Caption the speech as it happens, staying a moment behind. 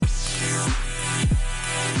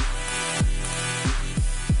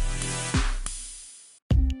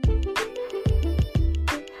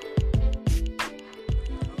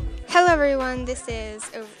everyone, this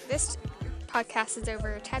podcast is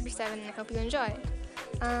over chapter 7, and I hope you enjoy.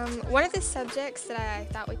 One of the subjects that I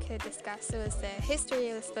thought we could discuss was the history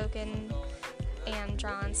of the spoken and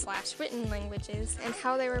drawn/written languages and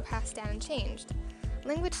how they were passed down and changed.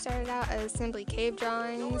 Language started out as simply cave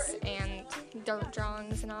drawings and dirt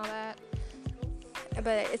drawings and all that,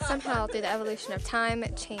 but it somehow, through the evolution of time,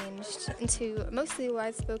 it changed into mostly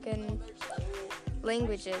wide-spoken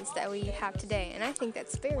languages that we have today, and I think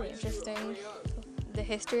that's very interesting, the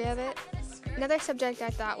history of it. Another subject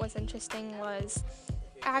I thought was interesting was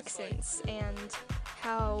accents and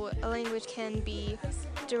how a language can be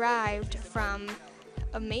derived from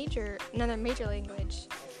another major language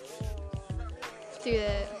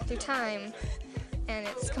through time, and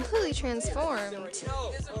it's completely transformed.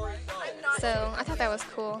 So I thought that was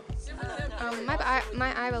cool.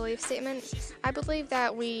 My I believe statement, I believe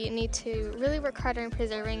that we need to really work harder in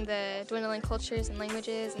preserving the dwindling cultures and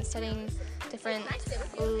languages and studying different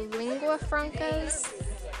lingua francas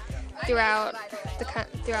throughout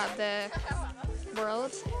the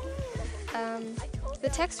world. The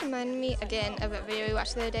text reminded me again of a video we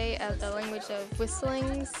watched the other day of the language of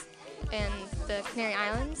whistlings and the Canary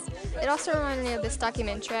Islands. It also reminded me of this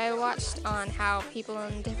documentary I watched on how people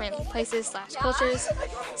in different places/cultures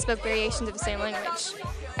spoke variations of the same language.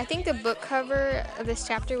 I think the book cover of this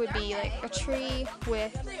chapter would be like a tree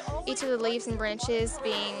with each of the leaves and branches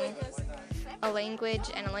being a language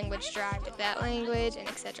and a language derived of that language, and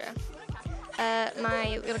etc.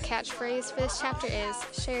 My little catchphrase for this chapter is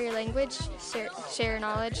share your language, share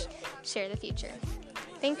knowledge, share the future.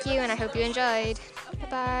 Thank you, and I hope you enjoyed.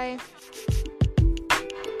 Bye-bye.